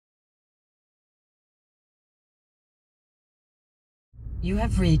You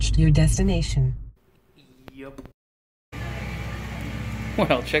have reached your destination. Yup.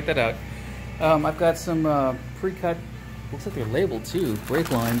 Well, check that out. I've got some pre-cut, looks like they're labeled too,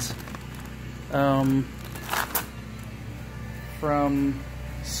 brake lines from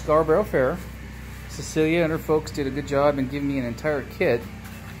Scarborough Fair. Cecilia and her folks did a good job in giving me an entire kit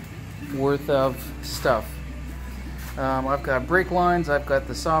worth of stuff. I've got brake lines, I've got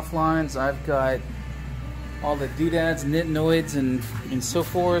the soft lines, I've got all the doodads, nitinoids, and so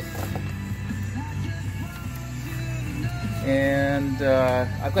forth. And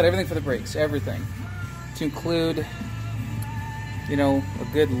I've got everything for the brakes, everything. To include, you know, a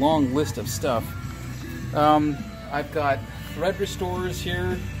good long list of stuff. I've got thread restorers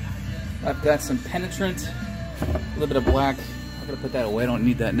here. I've got some penetrant, a little bit of black. I'm gonna put that away, I don't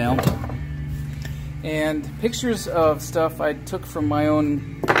need that now. And pictures of stuff I took from my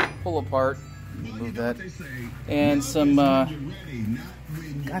own pull apart. Move that. And some, God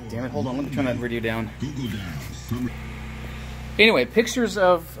damn it, hold on, let me turn that radio down. Anyway, pictures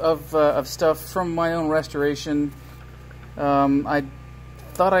of stuff from my own restoration. I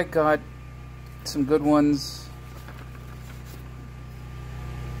thought I got some good ones.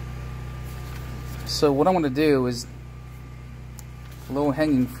 So what I want to do is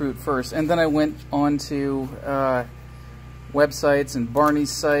low-hanging fruit first, and then I went on to websites and Barney's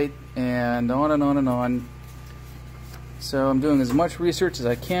site and on and on and on. So I'm doing as much research as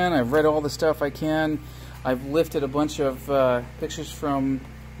I can. I've read all the stuff I can. I've lifted a bunch of pictures from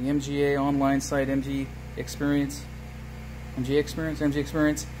the MGA online site, MG Experience.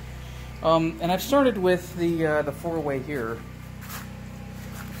 And I've started with the four-way here.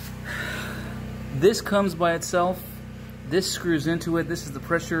 This comes by itself. This screws into it. This is the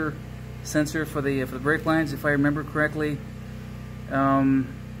pressure sensor for the brake lines, if I remember correctly.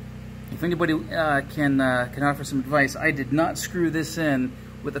 If anybody can offer some advice, I did not screw this in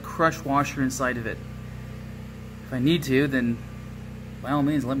with a crush washer inside of it. If I need to, then by all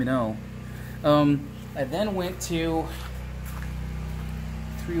means, let me know. I then went to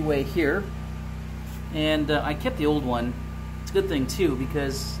three-way here, and I kept the old one. It's a good thing too,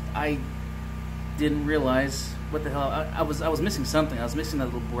 because I didn't realize what the hell I was missing something. I was missing that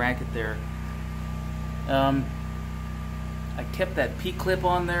little bracket there. I kept that P clip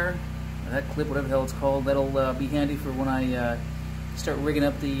on there. That clip, whatever the hell it's called, that'll be handy for when I start rigging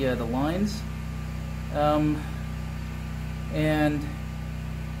up the lines. And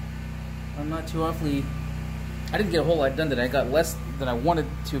I'm not too awfully. I didn't get a whole lot done today. I got less than I wanted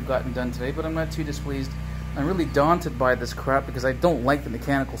to have gotten done today, but I'm not too displeased. I'm really daunted by this crap because I don't like the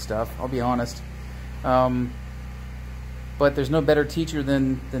mechanical stuff, I'll be honest. But there's no better teacher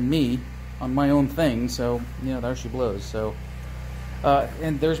than me on my own thing, so, you know, there she blows. So,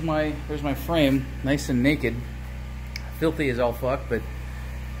 and there's my frame, nice and naked. Filthy as all fuck, but,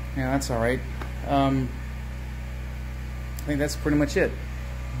 yeah, that's alright. I think that's pretty much it.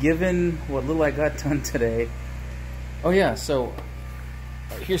 Given what little I got done today. Oh yeah, so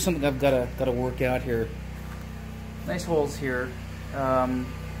here's something I've gotta work out here. Nice holes here.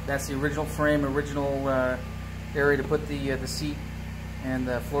 That's the original frame, original area to put the seat and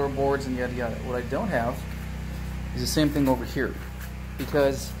the floorboards and yada yada. What I don't have is the same thing over here,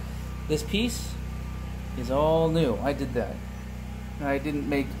 because this piece is all new. I did that. I didn't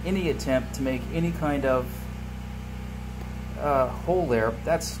make any attempt to make any kind of hole there.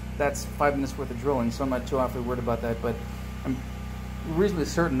 That's 5 minutes worth of drilling, so I'm not too awfully worried about that. But I'm reasonably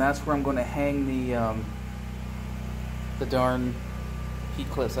certain that's where I'm going to hang the darn heat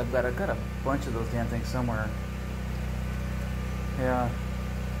clips. I've got a bunch of those damn things somewhere. Yeah.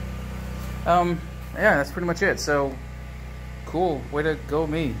 Yeah, that's pretty much it. So cool. Way to go,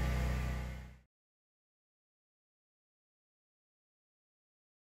 me.